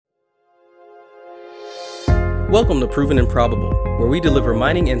Welcome to Proven and Probable, where we deliver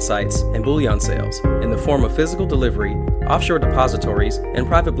mining insights and bullion sales in the form of physical delivery, offshore depositories, and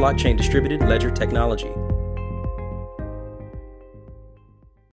private blockchain distributed ledger technology.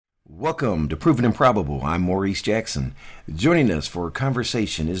 Welcome to Proven and Probable. I'm Maurice Jackson. Joining us for a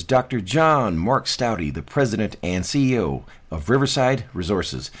conversation is Dr. John Mark Staude, the President and CEO of Riverside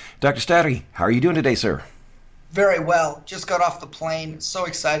Resources. Dr. Staude, how are you doing today, sir? Very well. Just got off the plane. So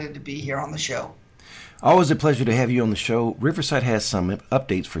excited to be here on the show. Always a pleasure to have you on the show. Riverside has some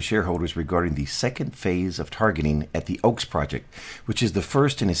updates for shareholders regarding the second phase of targeting at the Oaks project, which is the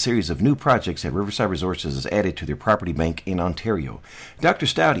first in a series of new projects that Riverside Resources has added to their property bank in Ontario. Dr.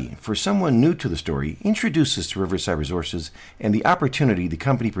 Staude, for someone new to the story, introduce us to Riverside Resources and the opportunity the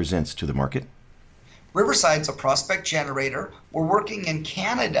company presents to the market. Riverside's a prospect generator. We're working in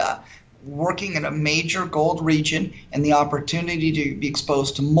Canada, working in a major gold region, and the opportunity to be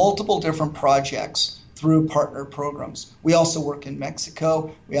exposed to multiple different projects through partner programs. We also work in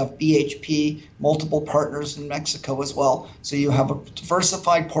Mexico. We have BHP, multiple partners in Mexico as well. So you have a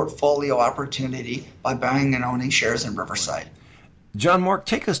diversified portfolio opportunity by buying and owning shares in Riverside. John Mark,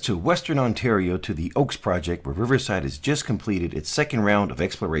 take us to Western Ontario to the Oaks project, where Riverside has just completed its second round of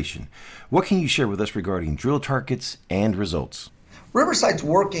exploration. What can you share with us regarding drill targets and results? Riverside's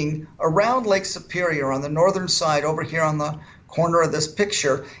working around Lake Superior on the northern side over here on the corner of this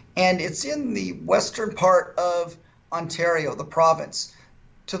picture, and it's in the western part of Ontario, the province.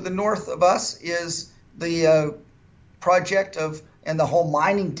 To the north of us is the project of and the whole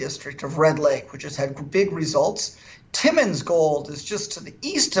mining district of Red Lake, which has had big results. Timmins Gold is just to the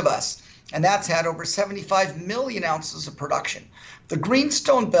east of us, and that's had over 75 million ounces of production. The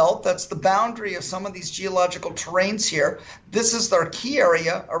Greenstone Belt, that's the boundary of some of these geological terrains here, this is their key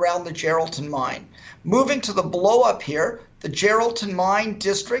area around the Geraldton mine. Moving to the blow up here, the Geraldton Mine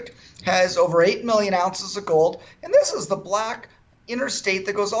District has over 8 million ounces of gold, and this is the black interstate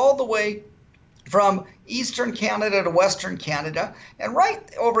that goes all the way from eastern Canada to western Canada, and right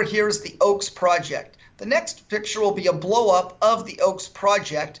over here is the Oaks project. The next picture will be a blow up of the Oaks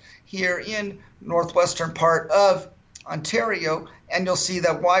project here in northwestern part of Ontario, and you'll see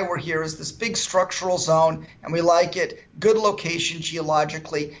that why we're here is this big structural zone, and we like it. Good location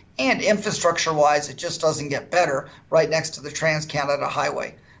geologically and infrastructure-wise, it just doesn't get better right next to the Trans-Canada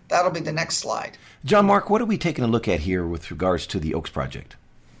Highway. That'll be the next slide. John Mark, what are we taking a look at here with regards to the Oaks project?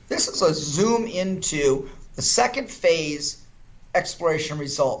 This is a zoom into the second phase exploration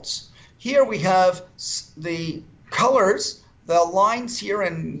results. Here we have the colors. The lines here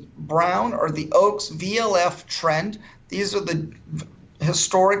in brown are the Oaks VLF trend. These are the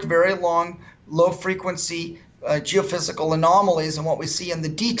historic, very long, low-frequency geophysical anomalies. And what we see in the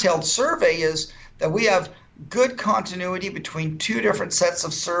detailed survey is that we have good continuity between two different sets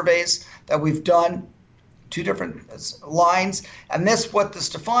of surveys that we've done, two different lines. And what this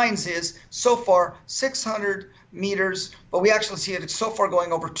defines is, so far, 600 meters, but we actually see it so far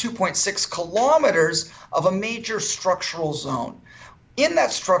going over 2.6 kilometers of a major structural zone. In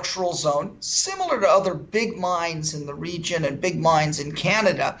that structural zone, similar to other big mines in the region and big mines in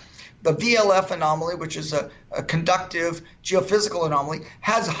Canada, the VLF anomaly, which is a conductive geophysical anomaly,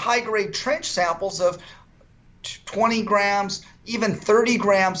 has high-grade trench samples of 20 grams, even 30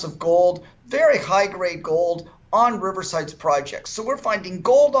 grams of gold, very high-grade gold on Riverside's projects. So we're finding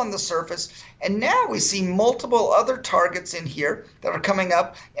gold on the surface, and now we see multiple other targets in here that are coming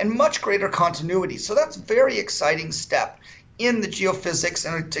up and much greater continuity. So that's a very exciting step in the geophysics,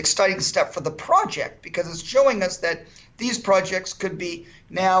 and an exciting step for the project because it's showing us that these projects could be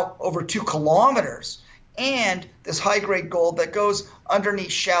now over 2 kilometers. And this high-grade gold that goes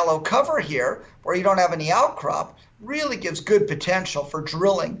underneath shallow cover here, where you don't have any outcrop, really gives good potential for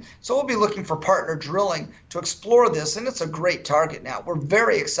drilling. So we'll be looking for partner drilling to explore this, and it's a great target now. We're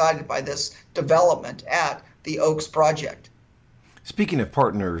very excited by this development at the Oaks project. Speaking of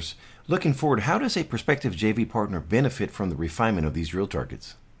partners, looking forward, how does a prospective JV partner benefit from the refinement of these drill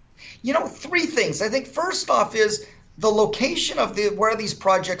targets? You know, three things. I think first off is the location of where these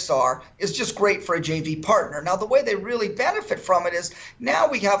projects are is just great for a JV partner. Now, the way they really benefit from it is now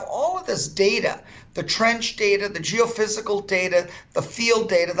we have all of this data, the trench data, the geophysical data, the field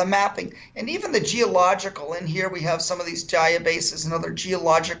data, the mapping, and even the geological. In here we have some of these diabases and other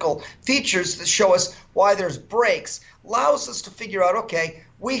geological features that show us why there's breaks, allows us to figure out, okay,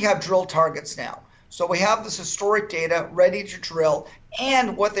 we have drill targets now. So we have this historic data ready to drill,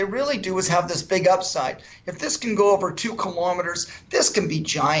 and what they really do is have this big upside. If this can go over 2 kilometers, this can be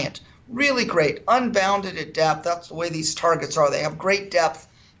giant. Really great, unbounded at depth. That's the way these targets are. They have great depth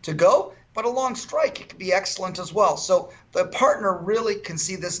to go, but along strike, it can be excellent as well. So the partner really can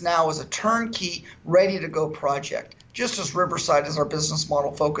see this now as a turnkey, ready-to-go project, just as Riverside, as our business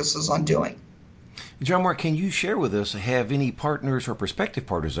model, focuses on doing. John Mark, can you share with us, have any partners or prospective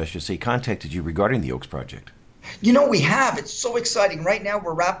partners, I should say, contacted you regarding the Oaks project? You know, we have. It's so exciting. Right now,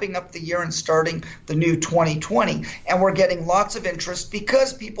 we're wrapping up the year and starting the new 2020, and we're getting lots of interest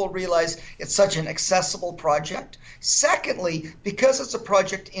because people realize it's such an accessible project. Secondly, because it's a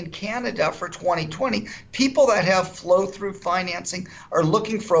project in Canada for 2020, people that have flow-through financing are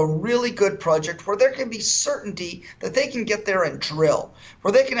looking for a really good project where there can be certainty that they can get there and drill,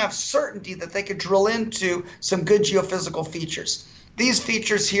 where they can have certainty that they could drill into some good geophysical features. These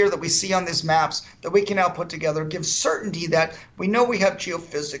features here that we see on these maps that we can now put together give certainty that we know we have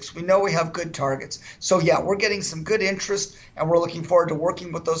geophysics, we know we have good targets. So yeah, we're getting some good interest and we're looking forward to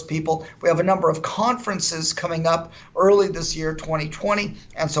working with those people. We have a number of conferences coming up early this year, 2020,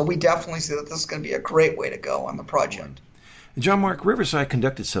 and so we definitely see that this is going to be a great way to go on the project. John Mark, Riverside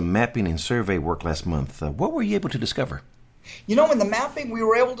conducted some mapping and survey work last month. What were you able to discover? You know, in the mapping, we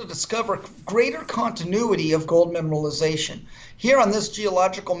were able to discover greater continuity of gold mineralization. Here on this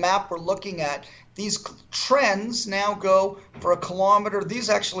geological map, we're looking at these trends now go for 1 kilometer. These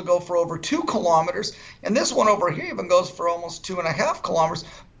actually go for over 2 kilometers. And this one over here even goes for almost 2.5 kilometers.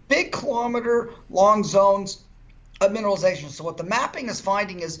 Big kilometer long zones of mineralization. So what the mapping is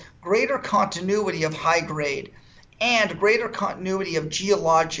finding is greater continuity of high grade and greater continuity of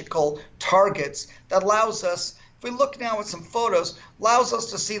geological targets that allows us, if we look now at some photos, allows us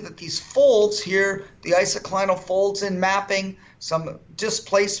to see that these folds here, the isoclinal folds in mapping, some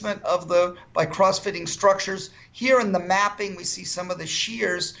displacement of by cross-fitting structures. Here in the mapping, we see some of the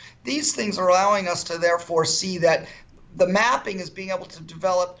shears. These things are allowing us to therefore see that the mapping is being able to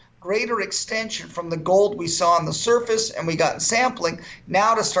develop greater extension from the gold we saw on the surface and we got in sampling,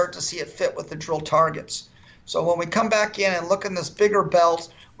 now to start to see it fit with the drill targets. So when we come back in and look in this bigger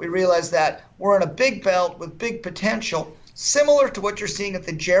belt, we realize that we're in a big belt with big potential, similar to what you're seeing at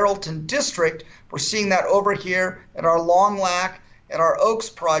the Geraldton District. We're seeing that over here at our Long Lac, at our Oaks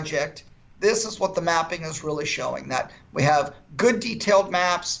project. This is what the mapping is really showing, that we have good detailed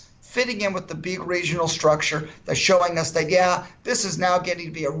maps fitting in with the big regional structure that's showing us that, yeah, this is now getting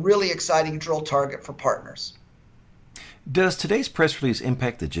to be a really exciting drill target for partners. Does today's press release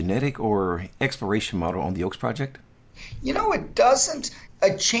impact the genetic or exploration model on the Oaks project? You know, it doesn't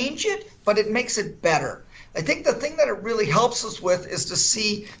change it, but it makes it better. I think the thing that it really helps us with is to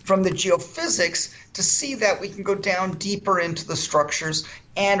see from the geophysics, to see that we can go down deeper into the structures.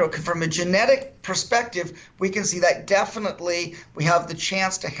 And from a genetic perspective, we can see that definitely we have the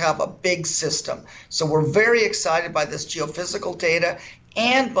chance to have a big system. So we're very excited by this geophysical data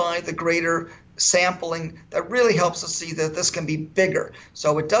and by the greater sampling that really helps us see that this can be bigger.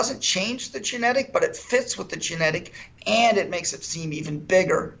 So it doesn't change the genetic, but it fits with the genetic and it makes it seem even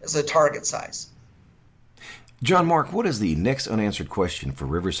bigger as a target size. John Mark, what is the next unanswered question for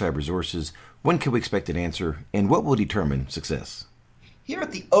Riverside Resources? When can we expect an answer, and what will determine success? Here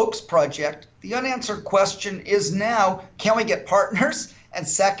at the Oaks project, the unanswered question is now, can we get partners? And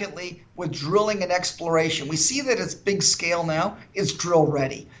secondly, with drilling and exploration, we see that it's big scale now, it's drill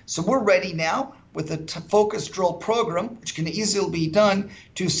ready. So we're ready now with a focused drill program, which can easily be done,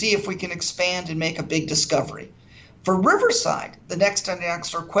 to see if we can expand and make a big discovery. For Riverside, the next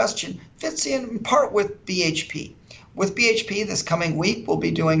unanswered question fits in part with BHP. With BHP this coming week, we'll be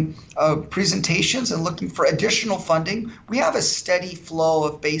doing presentations and looking for additional funding. We have a steady flow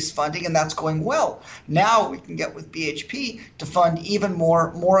of base funding, and that's going well. Now we can get with BHP to fund even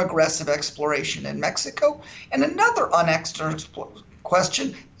more aggressive exploration in Mexico. And another unanswered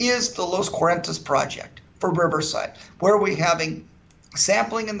question is the Los Cuarentas project for Riverside, where we're having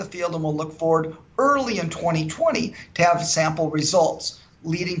sampling in the field, and we'll look forward early in 2020 to have sample results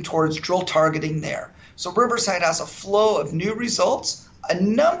leading towards drill targeting there. So Riverside has a flow of new results, a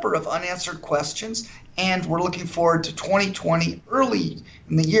number of unanswered questions, and we're looking forward to 2020 early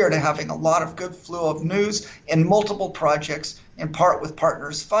in the year to having a lot of good flow of news and multiple projects, in part with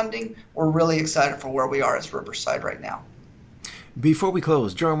partners funding. We're really excited for where we are as Riverside right now. Before we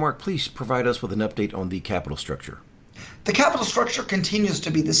close, John Mark, please provide us with an update on the capital structure. The capital structure continues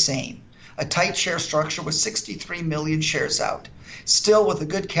to be the same. A tight share structure with 63 million shares out, still with a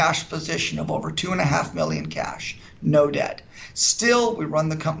good cash position of over 2.5 million cash, no debt. Still, we run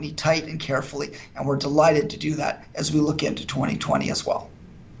the company tight and carefully, and we're delighted to do that as we look into 2020 as well.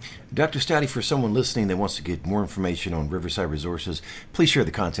 Dr. Stouty, for someone listening that wants to get more information on Riverside Resources, please share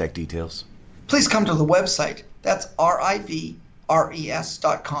the contact details. Please come to the website, that's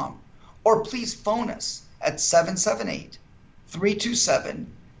rivres.com, or please phone us at 778-327-0000.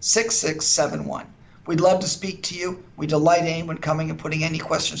 6671. We'd love to speak to you. We delight anyone coming and putting any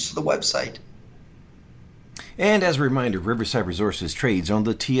questions to the website. And as a reminder, Riverside Resources trades on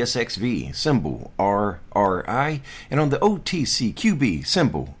the TSXV, symbol RRI, and on the OTCQB,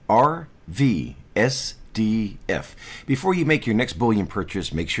 symbol RVSDF. Before you make your next bullion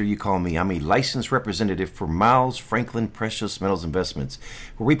purchase, make sure you call me. I'm a licensed representative for Miles Franklin Precious Metals Investments,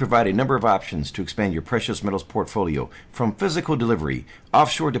 where we provide a number of options to expand your precious metals portfolio, from physical delivery,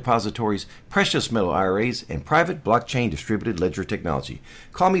 offshore depositories, precious metal IRAs, and private blockchain distributed ledger technology.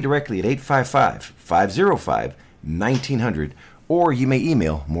 Call me directly at 855-505-1900, or you may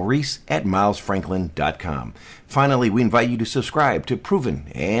email maurice@milesfranklin.com. Finally, we invite you to subscribe to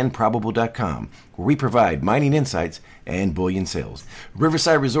provenandprobable.com, where we provide mining insights and bullion sales.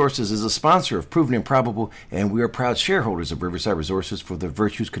 Riverside Resources is a sponsor of Proven and Probable, and we are proud shareholders of Riverside Resources for the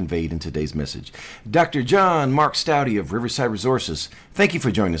virtues conveyed in today's message. Dr. John Mark Stouty of Riverside Resources, thank you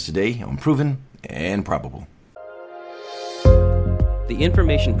for joining us today on Proven and Probable. The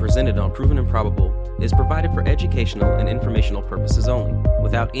information presented on Proven and Probable is provided for educational and informational purposes only,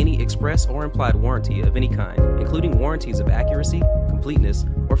 without any express or implied warranty of any kind, including warranties of accuracy, completeness,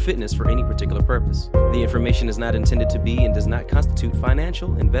 or fitness for any particular purpose. The information is not intended to be and does not constitute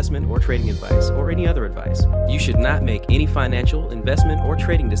financial, investment, or trading advice, or any other advice. You should not make any financial, investment, or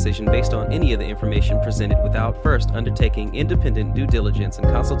trading decision based on any of the information presented without first undertaking independent due diligence and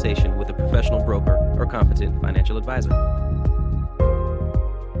consultation with a professional broker or competent financial advisor.